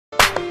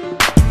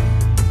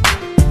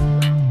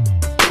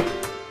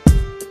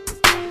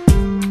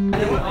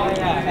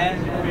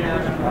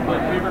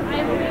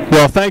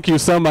thank you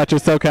so much.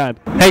 It's so kind.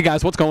 Hey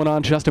guys, what's going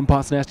on? Justin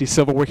bossnasti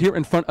Silver. We're here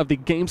in front of the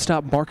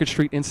GameStop Market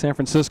Street in San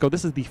Francisco.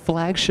 This is the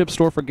flagship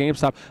store for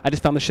GameStop. I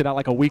just found this shit out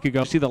like a week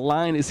ago. See, the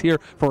line is here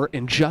for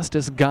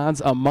Injustice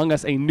Gods Among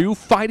Us, a new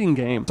fighting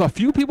game. So a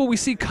few people we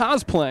see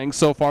cosplaying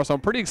so far, so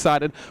I'm pretty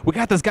excited. We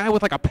got this guy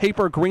with like a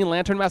paper Green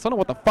Lantern mask. I don't know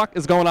what the fuck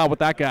is going on with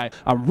that guy.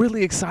 I'm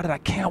really excited. I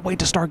can't wait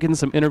to start getting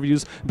some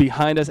interviews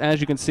behind us.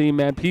 As you can see,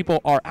 man, people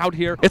are out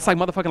here. It's like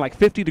motherfucking like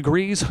 50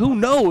 degrees. Who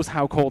knows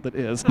how cold it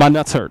is? My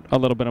nuts hurt a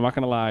little bit, I'm not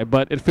gonna lie,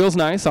 but it feels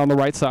nice on the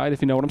right side,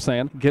 if you know what I'm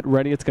saying. Get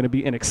ready, it's gonna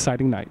be an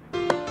exciting night.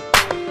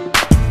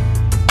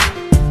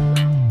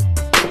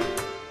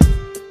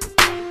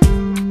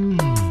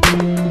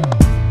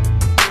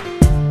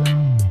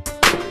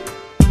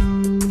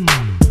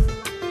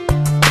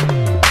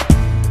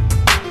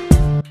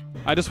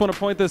 I just want to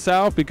point this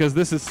out because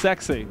this is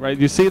sexy, right?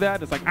 You see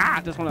that? It's like,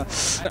 I just want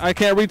to... I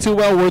can't read too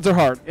well, words are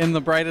hard. In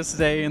the brightest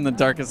day, in the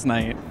darkest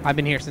night. I've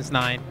been here since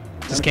 9.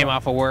 Just came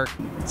off of work.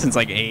 Since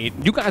like 8.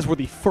 You guys were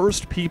the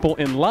first people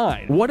in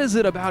line. What is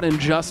it about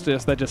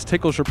Injustice that just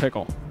tickles your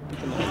pickle?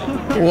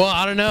 Well,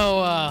 I don't know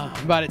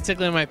about it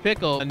tickling my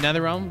pickle.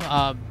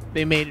 NetherRealm,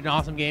 they made an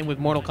awesome game with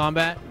Mortal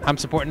Kombat. I'm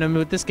supporting them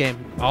with this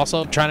game.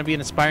 Also, trying to be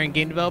an aspiring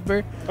game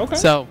developer. Okay.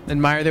 So,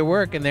 admire their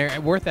work and their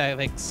worth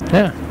ethics.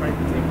 Yeah.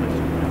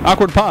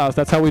 Awkward pause,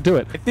 that's how we do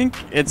it. I think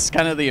it's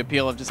kind of the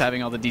appeal of just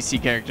having all the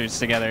DC characters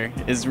together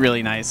is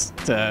really nice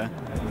to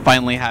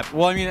finally happen.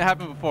 Well, I mean, it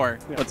happened before,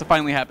 but to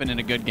finally happen in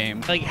a good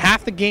game. Like,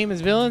 half the game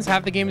is villains,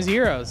 half the game is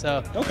heroes,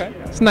 so okay,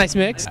 it's a nice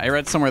mix. I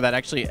read somewhere that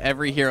actually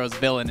every hero's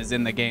villain is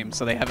in the game,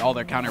 so they have all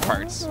their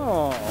counterparts.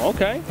 Oh,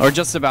 okay. Or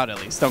just about,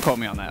 at least. Don't quote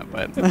me on that,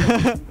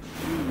 but...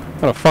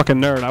 What a fucking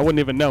nerd. I wouldn't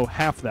even know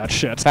half that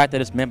shit. The fact that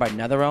it's made by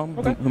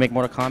NetherRealm, who make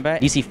Mortal Kombat.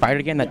 DC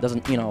Fighter game that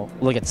doesn't, you know,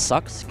 look, it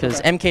sucks. Because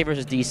MK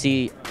versus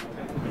DC,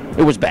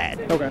 it was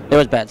bad. Okay. It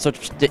was bad. So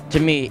to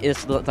me,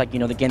 it's like, you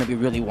know, the game that we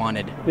really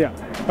wanted. Yeah.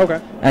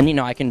 Okay. And, you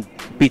know, I can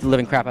beat the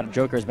living crap out of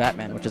Joker as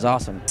Batman, which is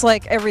awesome. It's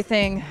like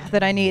everything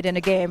that I need in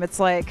a game.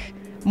 It's like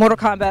Mortal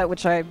Kombat,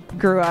 which I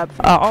grew up.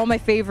 All my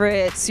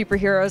favorite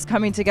superheroes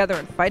coming together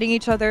and fighting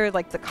each other.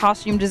 Like, the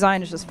costume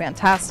design is just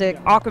fantastic.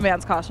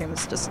 Aquaman's costume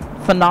is just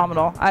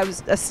phenomenal. I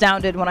was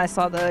astounded when I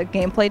saw the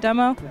gameplay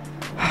demo.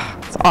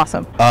 It's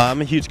awesome. I'm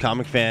a huge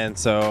comic fan,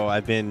 so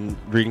I've been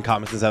reading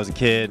comics since I was a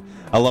kid.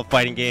 I love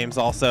fighting games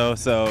also,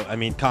 so I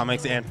mean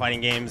comics and fighting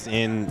games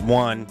in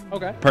one.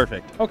 Okay.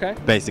 Perfect. Okay.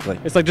 Basically.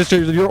 It's like just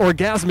your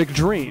orgasmic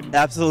dream.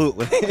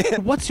 Absolutely.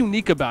 What's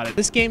unique about it?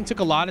 This game took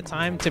a lot of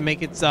time to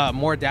make it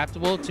more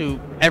adaptable to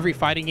every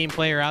fighting game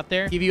player out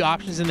there. Give you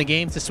options in the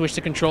game to switch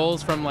the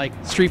controls from like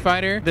Street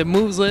Fighter. The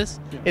moves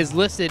list is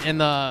listed in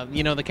the,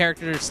 you know, the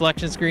character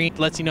selection screen. It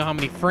lets you know how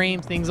many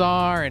frames things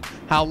are and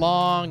how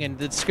long and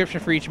the description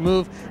for each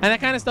move. And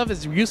that kind of stuff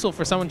is useful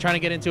for someone trying to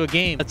get into a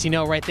game. Lets you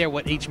know right there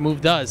what each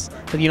move does.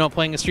 But, you know,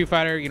 playing a Street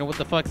Fighter, you know, what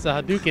the fuck's a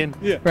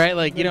Hadouken, right?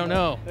 Like, you don't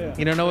know.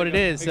 You don't know what it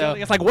is. So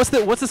it's like, what's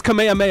this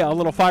Kamehameha, a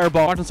little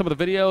fireball? Watching some of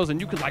the videos,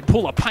 and you could like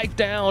pull a pipe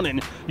down,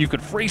 and you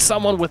could freeze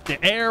someone with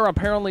the air.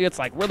 Apparently, it's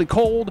like really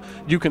cold.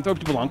 You can throw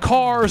people on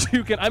cars.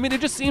 You can. I mean,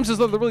 it just seems as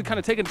though they're really kind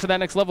of taking it to that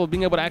next level of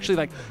being able to actually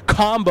like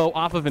combo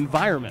off of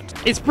environment.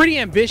 It's pretty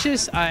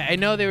ambitious. I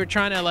know they were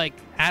trying to like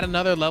add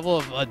another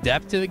level of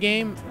depth to the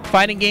game.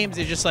 Fighting games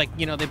is just like,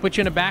 you know, they put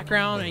you in a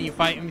background and you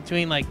fight in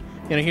between, like,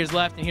 you know, here's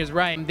left and here's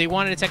right. And they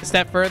wanted to take a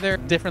step further,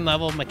 different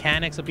level of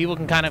mechanics, so people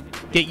can kind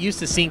of get used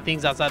to seeing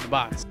things outside the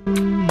box.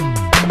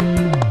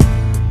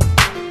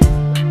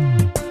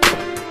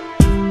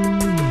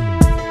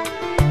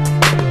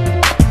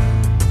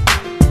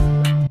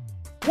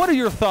 What are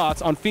your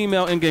thoughts on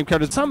female in-game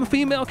characters? Some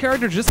female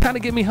characters just kind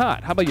of get me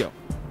hot. How about you?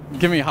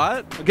 Get me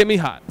hot? Get me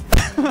hot.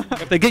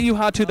 If they get you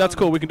hot too, that's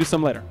cool. We can do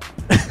some later.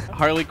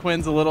 Harley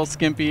Quinn's a little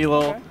skimpy,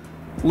 little,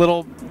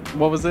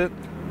 what was it?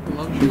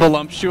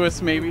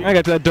 Voluptuous, maybe. I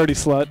got that dirty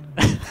slut.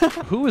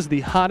 Who is the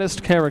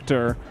hottest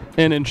character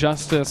in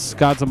Injustice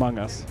Gods Among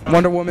Us?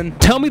 Wonder Woman.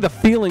 Tell me the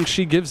feeling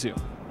she gives you.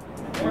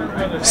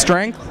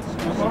 Strength.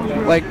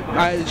 Like,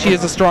 she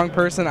is a strong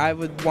person. I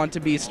would want to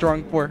be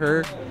strong for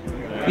her.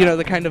 You know,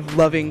 the kind of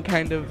loving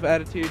kind of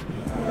attitude.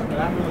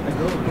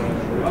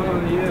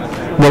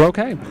 Well,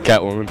 okay.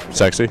 Catwoman.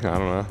 Sexy. I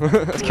don't know.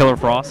 It's Killer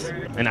Frost.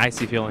 An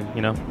icy feeling,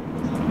 you know?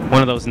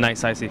 One of those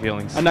nice icy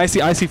feelings. A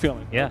nicey icy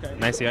feeling. Yeah, okay.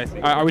 Nicey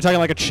icy. Are we talking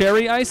like a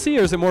cherry icy,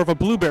 or is it more of a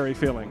blueberry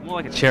feeling? More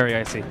like a cherry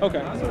icy. Okay.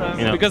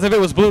 You know. Because if it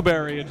was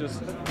blueberry, it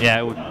just...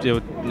 Yeah,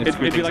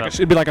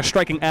 it'd be like a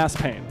striking ass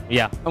pain.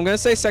 Yeah. I'm gonna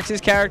say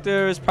sexiest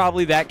character is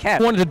probably that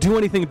cat. Wanted to do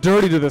anything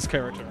dirty to this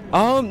character?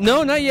 No,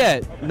 not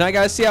yet. Now I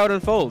gotta see how it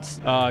unfolds.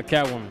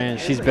 Catwoman. Man,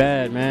 she's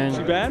bad, man.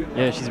 She bad?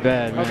 Yeah, she's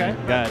bad, man.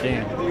 Okay. God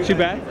damn. She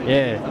bad?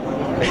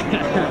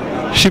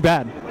 Yeah. She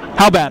bad.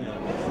 How bad?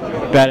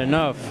 Bad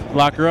enough.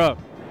 Lock her up.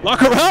 Lock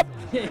her up?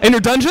 In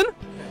your dungeon?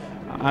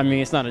 I mean,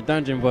 it's not a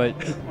dungeon, but...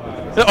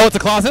 Oh, it's a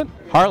closet?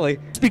 Harley.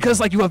 It's because,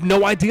 like, you have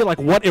no idea, like,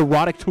 what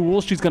erotic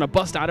tools she's gonna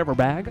bust out of her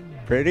bag?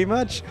 Pretty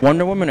much.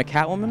 Wonder Woman or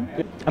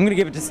Catwoman? I'm gonna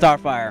give it to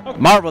Starfire. Okay.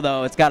 Marvel,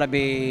 though, it's gotta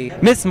be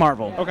Miss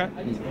Marvel. Okay.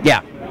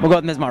 Yeah. We'll go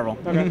with Ms. Marvel.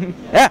 Okay.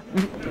 Yeah.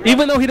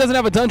 Even though he doesn't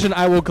have a dungeon,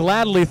 I will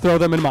gladly throw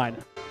them in mine.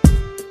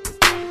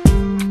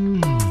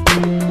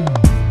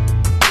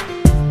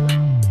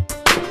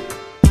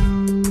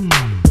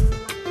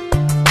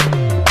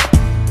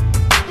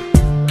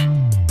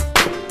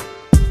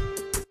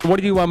 What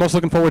are you most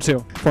looking forward to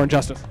for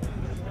Injustice?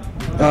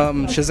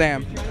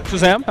 Shazam.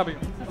 Shazam? How about you?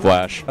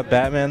 Flash.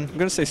 Batman. I'm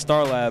gonna say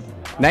Star Lab.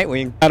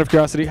 Nightwing. Out of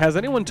curiosity, has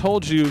anyone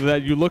told you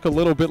that you look a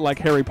little bit like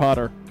Harry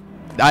Potter?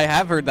 I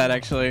have heard that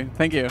actually.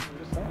 Thank you.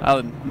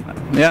 I'll take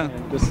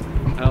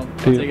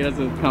it as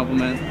a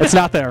compliment. It's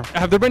not there.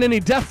 Have there been any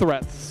death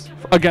threats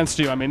against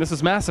you? I mean, this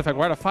is Mass Effect.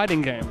 We're at a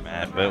fighting game.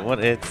 Mad, but what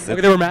it's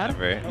Okay, they were mad?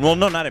 Well,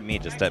 no, not at me,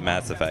 just at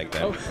Mass Effect.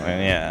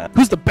 Yeah.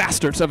 Who's the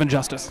bastards of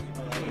Injustice?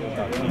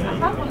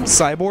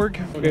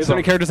 Cyborg. Okay, is there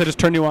any characters that just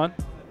turn you on?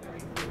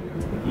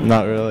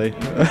 Not really.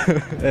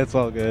 It's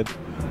all good.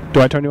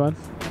 Do I turn you on?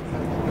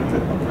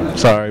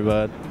 Sorry,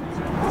 bud.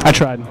 I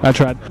tried.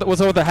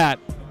 What's up with the hat?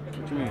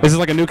 Is this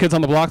like a New Kids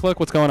on the Block look?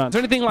 What's going on? Is there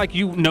anything like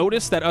you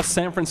notice that us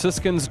San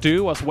Franciscans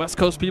do, us West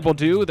Coast people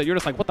do, that you're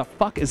just like, what the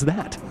fuck is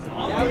that?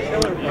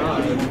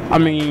 I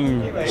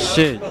mean,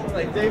 shit.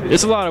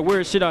 It's a lot of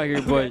weird shit out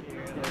here, but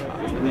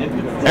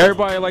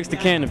everybody likes the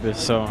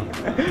cannabis, so.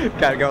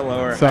 Gotta go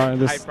lower. Sorry,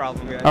 High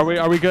problem, guys.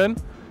 Are we good?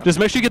 Just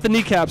make sure you get the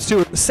kneecaps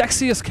too.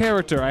 Sexiest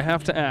character, I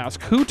have to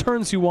ask. Who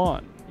turns you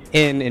on?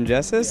 In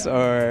Injustice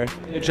or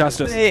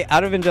Injustice. Hey,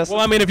 out of Injustice.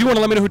 Well, I mean, if you want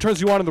to let me know who turns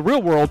you on in the real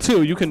world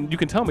too, you can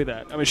tell me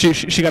that. I mean,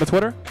 she got a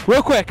Twitter.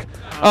 Real quick,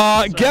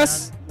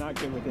 guess. Not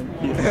good with him.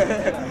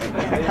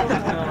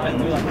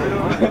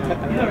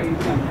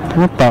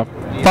 What the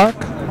fuck?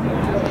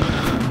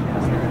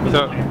 What's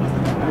up?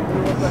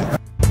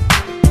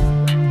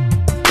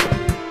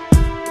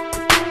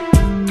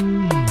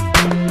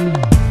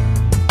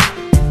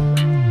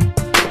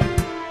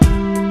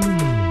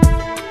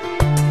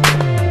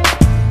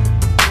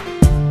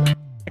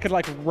 I could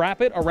like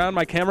wrap it around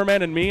my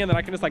cameraman and me, and then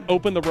I can just like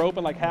open the rope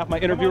and like have my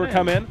interviewer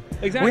come in.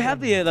 Exactly. We have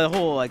the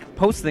whole like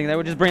post thing that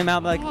would just bring them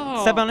out like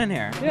step on in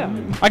here. Yeah.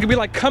 I could be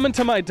like, come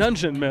into my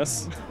dungeon,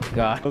 miss.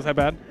 God. Was that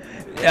bad?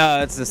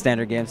 It's the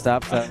standard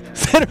GameStop. So.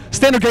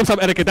 Standard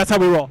GameStop etiquette. That's how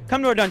we roll.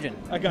 Come to our dungeon.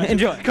 I got you.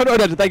 Enjoy. Come to our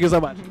dungeon. Thank you so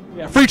much.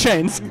 Yeah. Free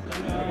chains.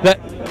 That.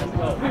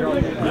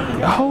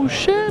 Oh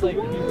shit.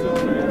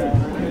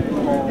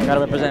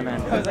 Gotta represent,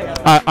 man.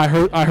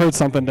 I heard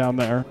something down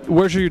there.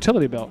 Where's your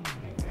utility belt?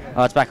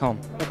 Oh, it's back home.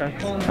 Okay.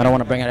 I don't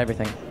want to bring out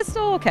everything. It's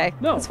still okay.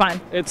 No, it's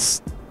fine.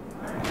 It's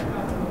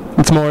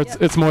more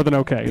than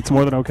okay. It's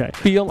more than okay.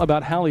 Feel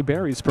about Halle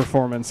Berry's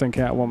performance in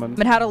Catwoman?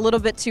 It had a little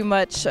bit too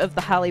much of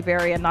the Halle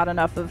Berry and not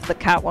enough of the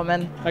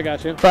Catwoman. I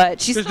got you. But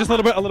she's just a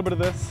little bit of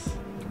this,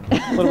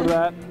 a little bit of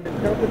that.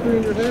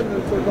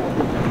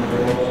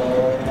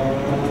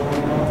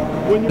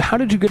 How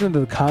did you get into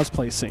the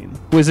cosplay scene?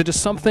 Was it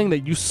just something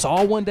that you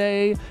saw one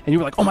day and you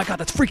were like, oh my god,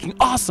 that's freaking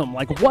awesome?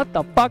 Like, what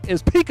the fuck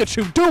is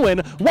Pikachu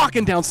doing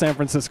walking down San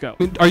Francisco?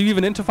 Are you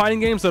even into fighting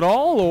games at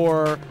all,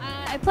 or?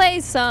 I play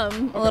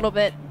some, a little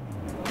bit.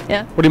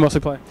 Yeah. What do you mostly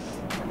play?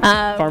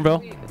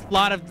 Farmville? A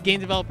lot of game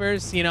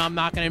developers, you know, I'm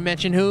not going to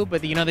mention who,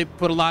 but you know, they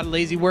put a lot of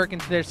lazy work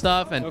into their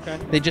stuff, and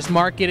they just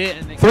market it.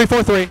 And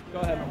 343. Go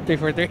ahead.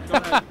 343. Go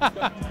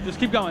ahead.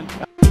 Just keep going.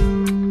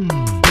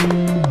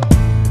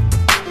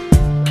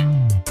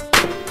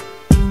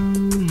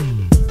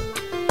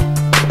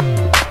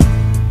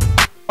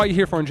 Why are you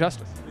here for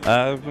Injustice?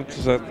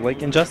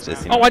 Like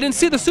Injustice. You know? Oh, I didn't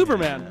see the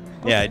Superman.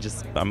 Yeah,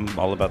 I'm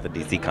all about the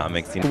DC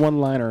comics. You know?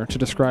 One-liner to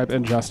describe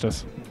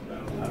Injustice.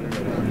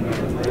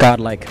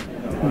 Godlike.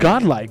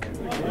 Godlike?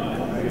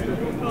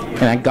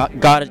 And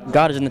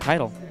God is in the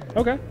title.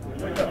 Okay.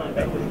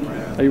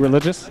 Are you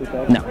religious?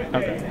 No.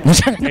 Okay.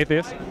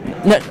 Atheist?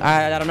 No,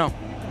 I don't know.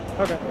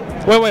 Okay.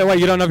 Wait,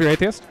 you don't know if you're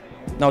atheist?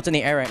 No, it's in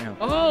the air right now.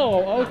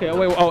 Oh, okay.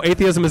 Wait,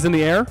 atheism is in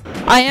the air?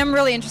 I am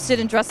really interested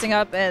in dressing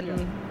up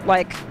and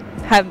like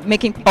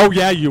making. Oh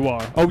yeah, you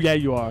are.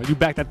 You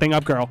back that thing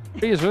up, girl.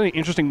 Is there any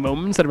interesting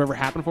moments that have ever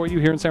happened for you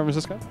here in San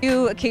Francisco?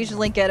 You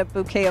occasionally get a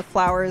bouquet of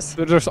flowers.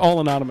 They're just all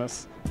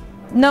anonymous.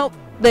 Nope.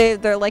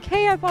 They're like,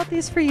 hey, I bought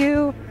these for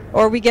you.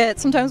 Or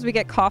sometimes we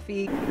get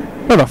coffee.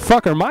 Where the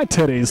fuck are my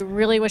titties? I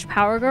really wish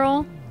Power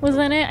Girl was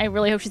in it. I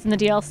really hope she's in the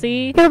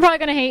DLC. People are probably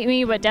gonna hate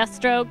me, but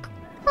Deathstroke,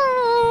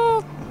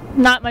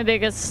 not my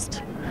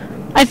biggest.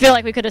 I feel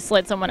like we could have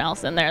slid someone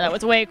else in there that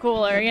was way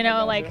cooler, you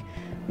know, like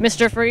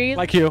Mr. Freeze.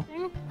 Like you.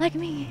 Like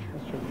me.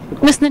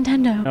 Miss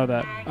Nintendo. I know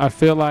that. I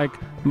feel like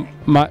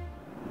my.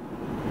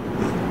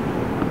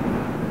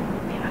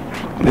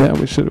 Yeah,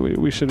 we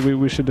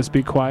should just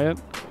be quiet.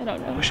 I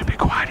don't know. We should be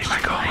quiet. He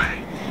might go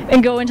away.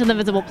 And go into the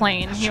visible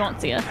plane. He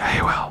won't see us. Yeah,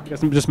 he will. You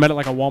guys just met at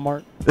like a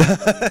Walmart.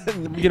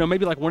 You know,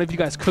 maybe like one of you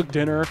guys cooked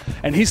dinner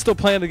and he's still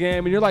playing the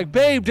game and you're like,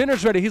 babe,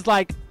 dinner's ready. He's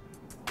like,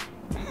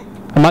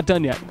 I'm not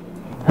done yet.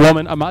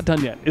 Woman, I'm not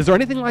done yet. Is there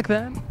anything like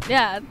that?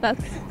 Yeah,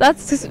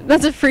 that's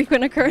a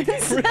frequent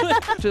occurrence. Really?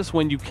 Just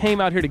when you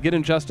came out here to get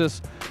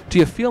Injustice, do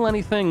you feel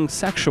anything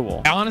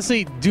sexual? I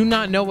honestly do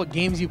not know what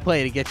games you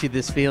play to get you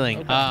this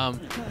feeling. Okay.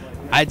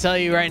 I tell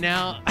you right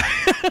now,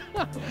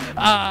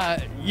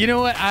 you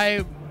know what?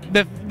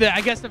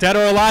 I guess the Dead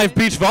or alive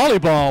beach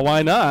volleyball,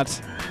 why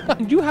not?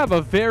 You have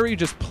a very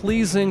just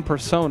pleasing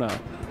persona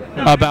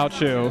about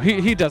you.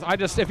 He does.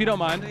 If you don't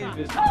mind.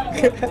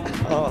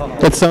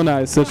 It's so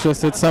nice.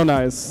 It's so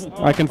nice.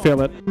 I can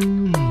feel it.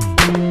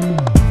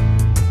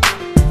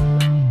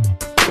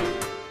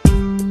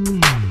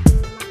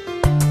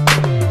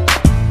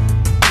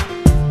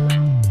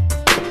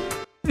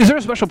 Is there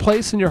a special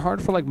place in your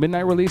heart for like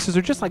midnight releases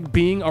or just like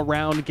being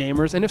around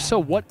gamers? And if so,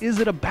 what is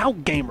it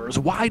about gamers?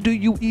 Why do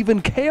you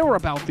even care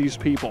about these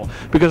people?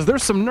 Because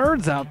there's some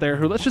nerds out there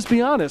who, let's just be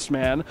honest,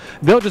 man,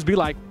 they'll just be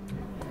like,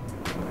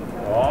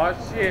 oh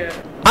shit.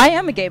 I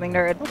am a gaming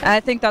nerd, and I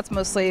think that's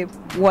mostly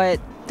what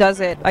does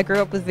it. I grew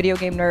up with video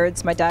game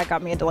nerds. My dad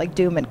got me into like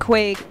Doom and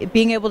Quake.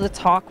 Being able to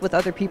talk with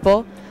other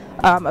people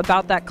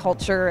about that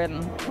culture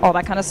and all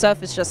that kind of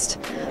stuff is just,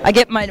 I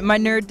get my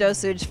nerd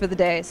dosage for the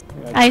days.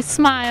 I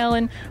smile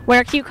and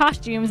wear cute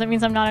costumes. That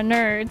means I'm not a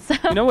nerd. So.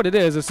 You know what it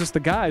is? It's just the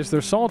guys, they're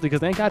salty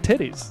because they ain't got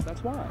titties.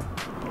 That's why.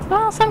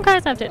 Well, some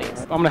guys have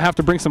titties. I'm going to have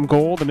to bring some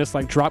gold and just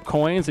like drop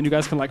coins and you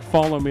guys can like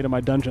follow me to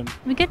my dungeon.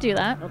 We could do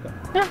that. Okay.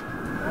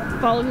 Yeah.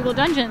 Follow people to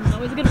dungeons.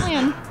 Always a good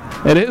plan.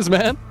 It is,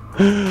 man.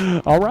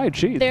 All right,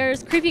 geez.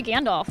 There's creepy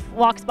Gandalf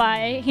walks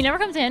by. He never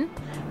comes in,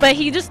 but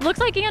he just looks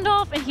like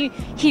Gandalf, and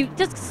he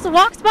just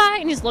walks by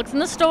and he just looks in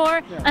the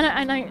store,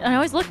 and I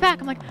always look back.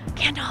 I'm like,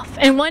 Gandalf.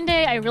 And one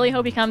day I really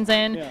hope he comes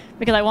in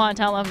because I want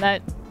to tell him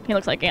that he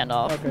looks like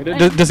Gandalf.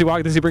 Okay. Does he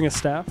walk? Does he bring his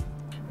staff?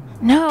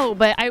 No,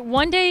 but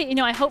one day,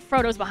 I hope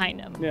Frodo's behind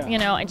him.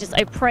 Yeah.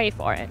 I pray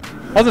for it.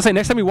 I was gonna say,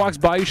 next time he walks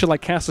by, you should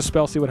like cast a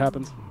spell, see what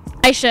happens.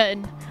 I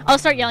should. I'll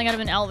start yelling at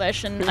him in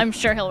Elvish, and I'm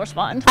sure he'll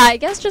respond. I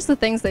guess just the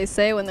things they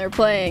say when they're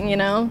playing,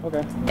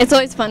 Okay. It's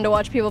always fun to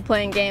watch people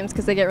playing games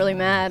because they get really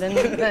mad, and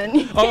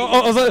then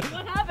what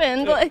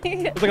happened?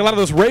 It's like a lot of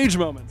those rage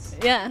moments.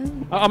 Yeah.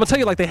 I'm gonna tell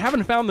you, like, they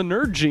haven't found the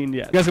nerd gene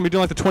yet. You guys gonna be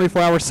doing like the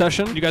 24-hour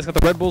session. You guys got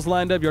the Red Bulls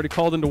lined up. You already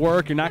called into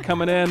work. You're not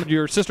coming in.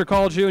 Your sister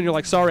called you, and you're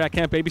like, sorry, I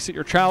can't babysit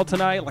your child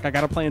tonight. Like, I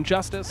gotta play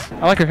Injustice.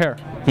 I like your hair.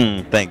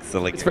 Thanks. I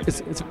like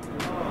it's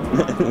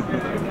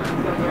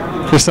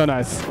You're so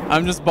nice.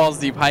 I'm just balls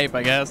deep hype,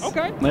 I guess.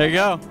 Okay. There you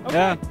go. Okay.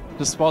 Yeah.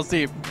 Just balls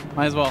deep.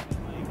 Might as well.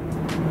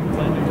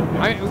 All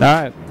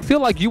right. I feel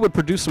like you would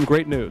produce some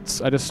great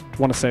nudes. I just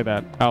want to say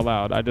that out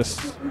loud. I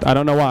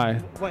don't know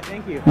why. Well,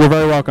 thank you. You're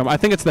very welcome. I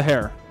think it's the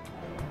hair.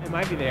 It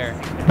might be there.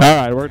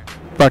 All right.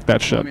 Fuck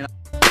that shit.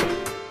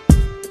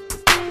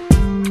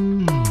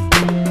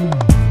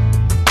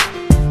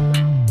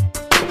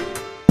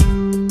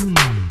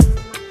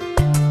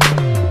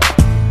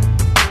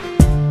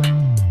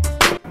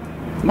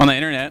 I'm on the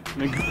internet.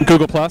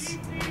 Google Plus.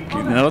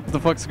 What the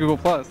fuck's Google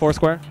Plus?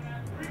 Foursquare.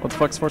 What the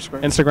fuck's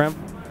Foursquare? Instagram.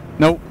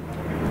 Nope.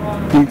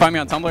 You can find me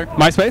on Tumblr.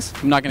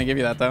 MySpace? I'm not gonna give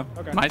you that though.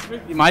 Okay.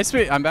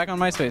 MySpace? I'm back on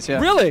MySpace, yeah.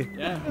 Really?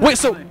 Yeah. Wait,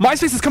 so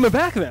MySpace is coming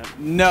back then?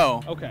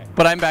 No. Okay.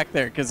 But I'm back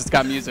there because it's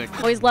got music.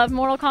 Always loved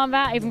Mortal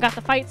Kombat. I even got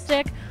the fight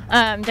stick.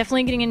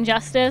 Definitely getting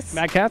Injustice.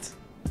 Mad Cats?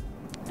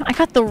 I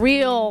got the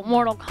real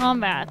Mortal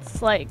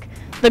Kombats, like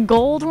the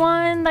gold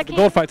one that came.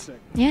 The gold fight stick.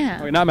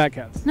 Yeah. Wait, not Mad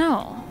Cats.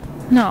 No,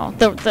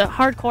 the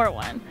hardcore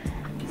one.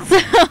 So.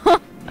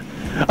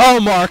 Oh,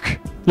 Mark,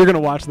 you're gonna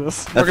watch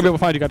this. Where can people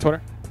find you? Got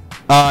Twitter?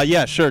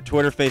 Yeah, sure.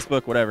 Twitter,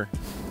 Facebook, whatever.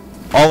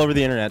 All over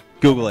the internet.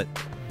 Google it.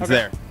 It's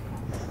there.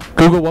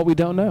 Google what we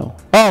don't know.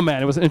 Oh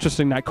man, it was an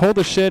interesting night. Cold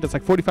as shit. It's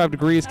like 45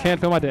 degrees.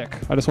 Can't feel my dick.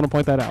 I just want to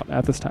point that out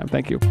at this time.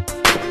 Thank you.